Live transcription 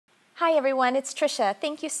Hi everyone, it's Tricia.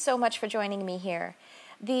 Thank you so much for joining me here.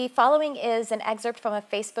 The following is an excerpt from a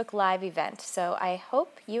Facebook Live event, so I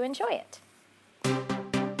hope you enjoy it. So,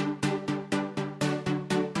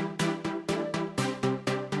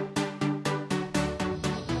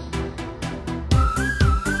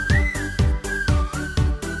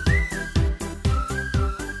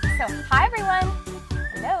 hi everyone.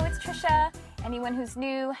 Hello, it's Tricia. Anyone who's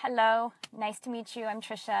new, hello. Nice to meet you. I'm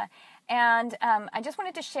Tricia. And I just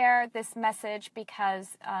wanted to share this message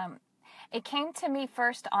because it came to me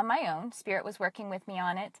first on my own. Spirit was working with me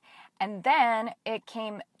on it. And then it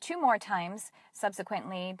came 2 more times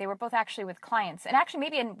subsequently. They were both actually with clients. And actually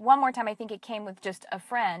maybe one more time I think it came with just a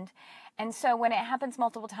friend. And so when it happens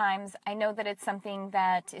multiple times, I know that it's something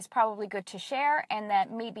that is probably good to share and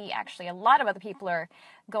that maybe actually a lot of other people are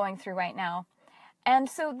going through right now. And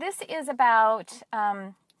so this is about,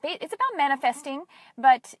 it's about manifesting,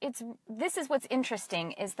 but this is what's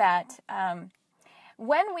interesting is that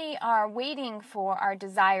when we are waiting for our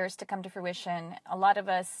desires to come to fruition, a lot of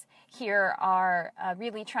us here are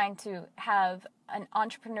really trying to have an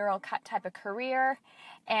entrepreneurial type of career,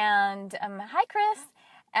 and hi Chris,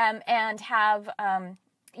 and have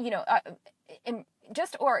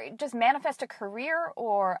just manifest a career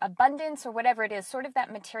or abundance or whatever it is, sort of that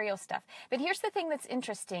material stuff. But here's the thing that's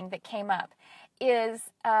interesting that came up is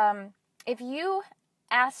if you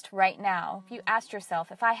asked right now, if you asked yourself,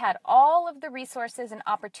 if I had all of the resources and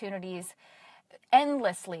opportunities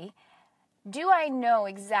endlessly, do I know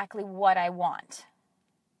exactly what I want?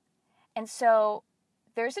 And so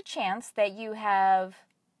there's a chance that you have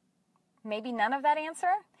maybe none of that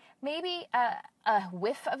answer, maybe a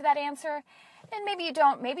whiff of that answer, and maybe you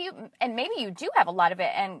don't, maybe you do have a lot of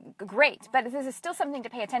it, and great, but this is still something to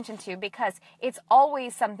pay attention to because it's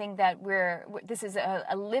always something that this is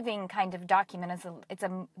a living kind of document, it's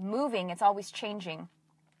a moving, it's always changing.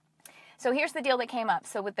 So here's the deal that came up.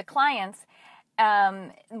 So with the clients,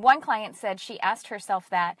 one client said she asked herself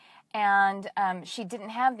that, and she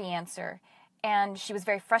didn't have the answer. And she was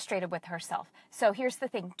very frustrated with herself. So here's the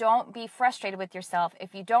thing. Don't be frustrated with yourself.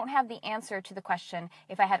 If you don't have the answer to the question,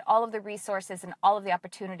 if I had all of the resources and all of the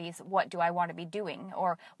opportunities, what do I want to be doing?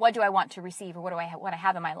 Or what do I want to receive? Or what do I want to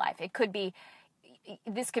have in my life?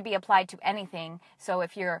 This could be applied to anything. So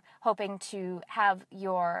if you're hoping to have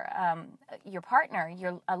your partner,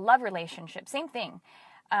 a love relationship, same thing.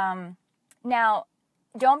 Now,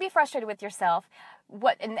 don't be frustrated with yourself.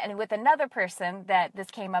 And with another person that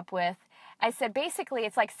this came up with, I said, basically,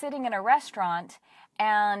 it's like sitting in a restaurant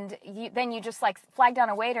and then you just like flag down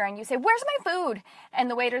a waiter and you say, where's my food? And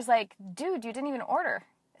the waiter's like, dude, you didn't even order.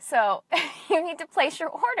 So you need to place your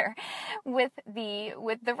order with the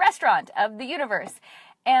restaurant of the universe.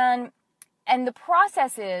 And the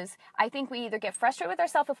process is, I think we either get frustrated with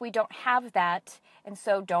ourselves if we don't have that. And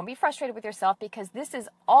so don't be frustrated with yourself because this is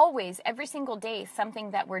always, every single day, something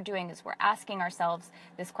that we're doing is we're asking ourselves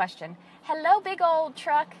this question. Hello, big old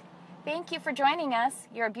truck. Thank you for joining us.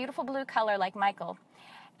 You're a beautiful blue color like Michael.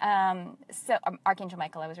 Archangel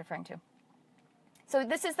Michael I was referring to. So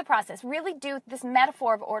this is the process. Really do this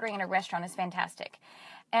metaphor of ordering in a restaurant is fantastic.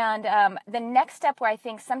 And the next step where I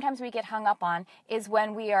think sometimes we get hung up on is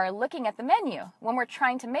when we are looking at the menu, when we're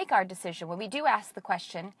trying to make our decision, when we do ask the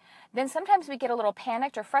question, then sometimes we get a little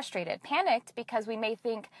panicked or frustrated. Panicked because we may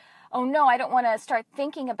think, oh no, I don't want to start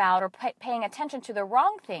thinking about or paying attention to the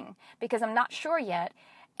wrong thing because I'm not sure yet.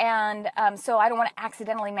 And so I don't want to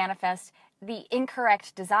accidentally manifest the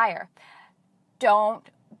incorrect desire. Don't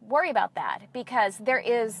worry about that because there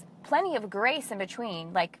is plenty of grace in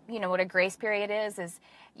between. Like, what a grace period is, it's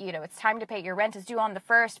time to pay your rent is due on the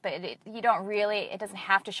 1st, but it doesn't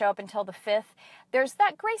have to show up until the 5th. There's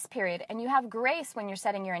that grace period, and you have grace when you're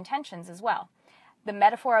setting your intentions as well. The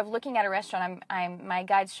metaphor of looking at a restaurant, my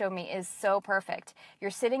guides show me, is so perfect. You're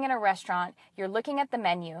sitting in a restaurant, you're looking at the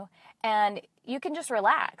menu, and you can just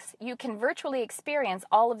relax. You can virtually experience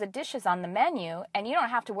all of the dishes on the menu, and you don't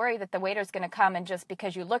have to worry that the waiter's going to come and just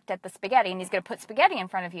because you looked at the spaghetti and he's going to put spaghetti in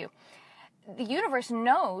front of you. The universe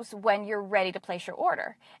knows when you're ready to place your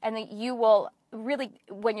order, and that you will really,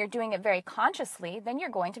 when you're doing it very consciously, then you're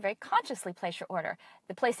going to very consciously place your order.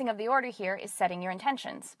 The placing of the order here is setting your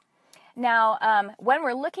intentions. Now, when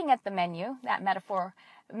we're looking at the menu, that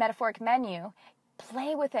metaphoric menu,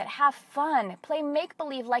 play with it, have fun, play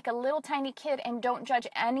make-believe like a little tiny kid, and don't judge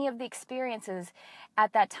any of the experiences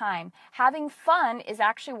at that time. Having fun is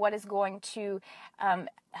actually what is going to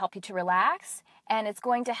help you to relax, and it's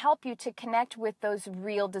going to help you to connect with those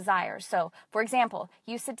real desires. So, for example,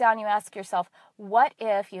 you sit down, you ask yourself, what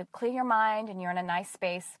if you clear your mind and you're in a nice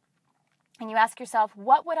space, and you ask yourself,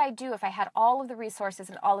 what would I do if I had all of the resources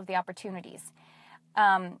and all of the opportunities?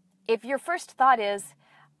 if your first thought is,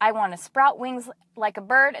 I want to sprout wings like a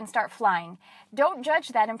bird and start flying, don't judge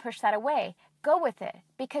that and push that away. Go with it,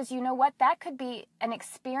 because you know what? That could be an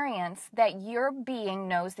experience that your being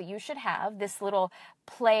knows that you should have, this little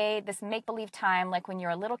play, this make-believe time, like when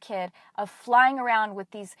you're a little kid, of flying around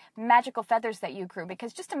with these magical feathers that you grew.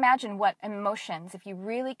 Because just imagine what emotions, if you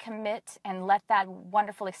really commit and let that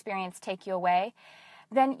wonderful experience take you away,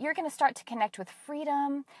 then you're going to start to connect with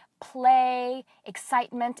freedom, play,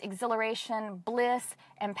 excitement, exhilaration, bliss,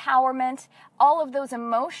 empowerment. All of those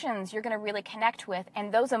emotions you're going to really connect with,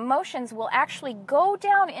 and those emotions will actually go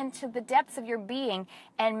down into the depths of your being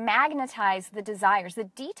and magnetize the desires, the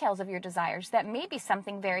details of your desires that will be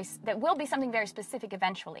something very specific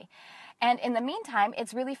eventually. And in the meantime,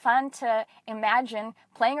 it's really fun to imagine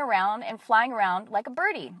playing around and flying around like a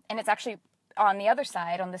birdie. And it's actually, on the other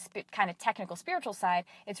side, on the kind of technical spiritual side,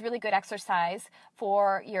 it's really good exercise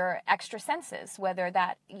for your extra senses. Whether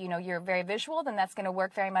that, you're very visual, then that's going to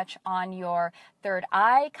work very much on your third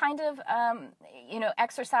eye kind of,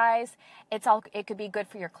 exercise. It could be good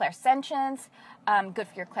for your clairsentience, good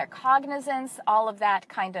for your claircognizance, all of that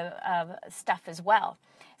kind of stuff as well.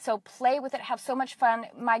 So play with it, have so much fun.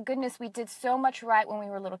 My goodness, we did so much right when we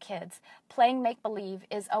were little kids. Playing make-believe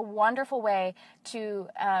is a wonderful way to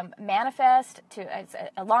manifest, it's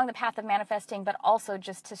along the path of manifesting, but also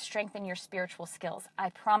just to strengthen your spiritual skills. I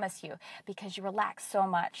promise you, because you relax so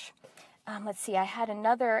much. Let's see, I had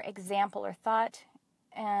another example or thought.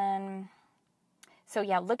 So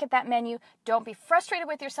yeah, look at that menu. Don't be frustrated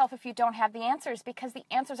with yourself if you don't have the answers, because the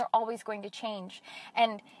answers are always going to change.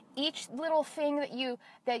 And each little thing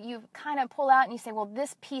that you kind of pull out and you say, well,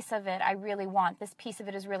 this piece of it I really want. This piece of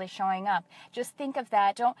it is really showing up. Just think of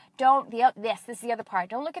that. This is the other part.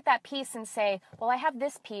 Don't look at that piece and say, well, I have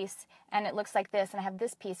this piece and it looks like this, and I have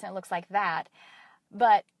this piece and it looks like that.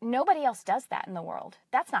 But nobody else does that in the world.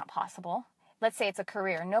 That's not possible. Let's say it's a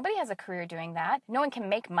career. Nobody has a career doing that. No one can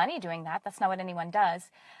make money doing that. That's not what anyone does.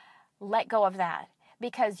 Let go of that,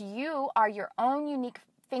 because you are your own unique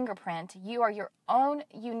fingerprint. You are your own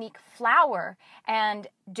unique flower, and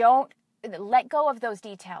don't let go of those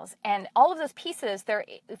details. And all of those pieces,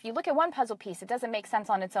 if you look at one puzzle piece, it doesn't make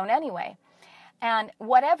sense on its own anyway. And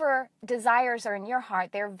whatever desires are in your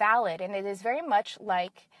heart, they're valid. And it is very much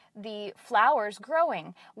like the flowers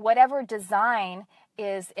growing. Whatever design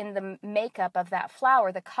is in the makeup of that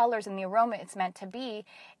flower, the colors and the aroma it's meant to be,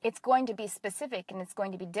 it's going to be specific and it's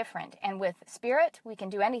going to be different. And with spirit, we can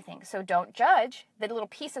do anything. So don't judge the little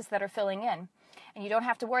pieces that are filling in. And you don't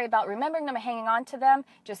have to worry about remembering them and hanging on to them.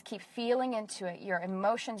 Just keep feeling into it. Your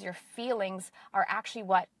emotions, your feelings are actually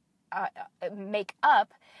what make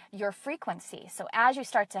up your frequency. So as you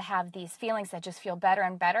start to have these feelings that just feel better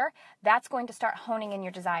and better, that's going to start honing in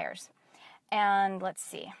your desires. And let's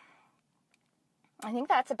see. I think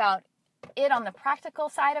that's about it on the practical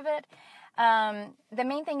side of it. The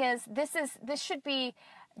main thing is this should be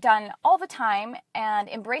done all the time, and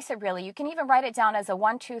embrace it really. You can even write it down as a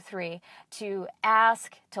 1, 2, 3 to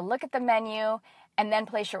ask, to look at the menu, and then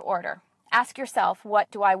place your order. Ask yourself, what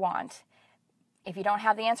do I want? If you don't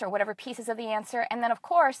have the answer, whatever pieces of the answer, and then of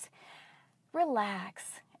course, relax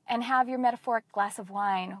and have your metaphoric glass of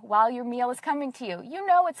wine while your meal is coming to you. You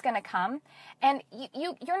know it's going to come, and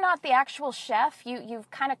you're not the actual chef. You've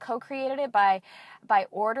kind of co-created it by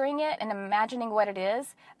ordering it and imagining what it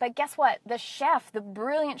is. But guess what? The chef, the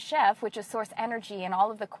brilliant chef, which is source energy and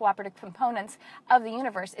all of the cooperative components of the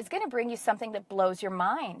universe, is going to bring you something that blows your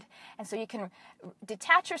mind. And so you can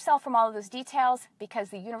detach yourself from all of those details, because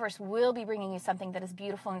the universe will be bringing you something that is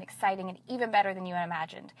beautiful and exciting and even better than you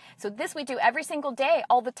imagined. So this we do every single day,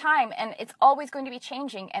 all the time, and it's always going to be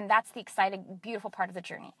changing, and that's the exciting, beautiful part of the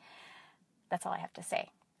journey. That's all I have to say.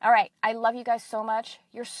 All right, I love you guys so much.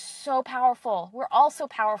 You're so powerful. We're all so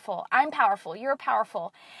powerful. I'm powerful. You're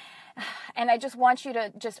powerful. And I just want you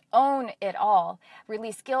to just own it all.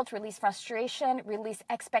 Release guilt, release frustration, release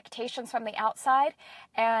expectations from the outside,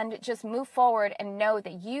 and just move forward and know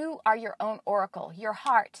that you are your own oracle. Your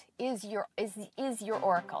heart is your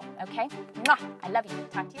oracle, okay? Mwah! I love you.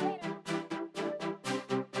 Talk to you later.